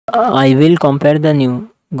I will compare the new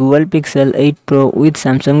Google Pixel 8 Pro with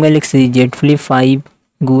Samsung Galaxy Z Flip 5.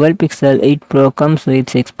 Google Pixel 8 Pro comes with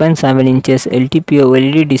 6.7 inches LTPO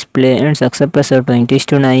OLED display and success ratio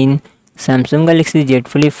 20:9. Samsung Galaxy Z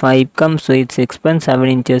Flip 5 comes with 6.7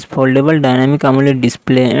 inches foldable dynamic AMOLED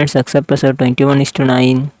display and success ratio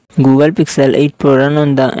 21:9. Google Pixel 8 Pro run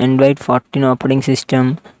on the Android 14 operating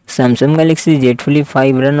system. Samsung Galaxy Z Flip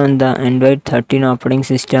 5 run on the Android 13 operating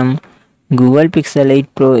system. Google Pixel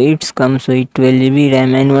 8 Pro it comes with 12GB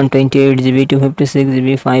RAM and 128GB,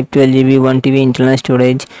 256GB, 512GB, 1TB internal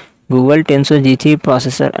storage. Google Tensor G3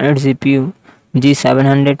 processor and CPU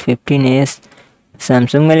G715S.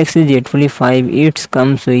 Samsung Galaxy Z Flip 5 it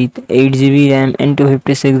comes with 8GB RAM and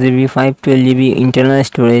 256GB, 512GB internal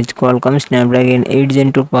storage. Qualcomm Snapdragon 8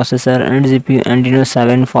 Gen 2 processor and GPU Adreno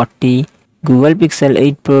 740. Google Pixel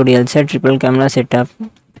 8 Pro real set triple camera setup.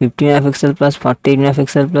 50 megapixel plus 48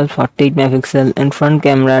 megapixel plus 48 megapixel and front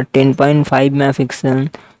camera 10.5 megapixel.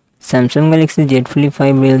 Samsung Galaxy Z Flip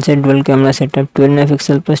 5 real set dual camera setup 12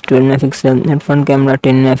 megapixel plus 12 megapixel and front camera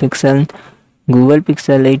 10 megapixel. Google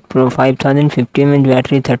Pixel 8 Pro 5050 mAh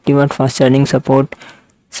battery 30 watt fast charging support.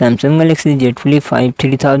 Samsung Galaxy Z Flip 5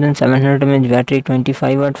 3700 mAh battery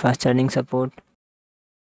 25 watt fast charging support.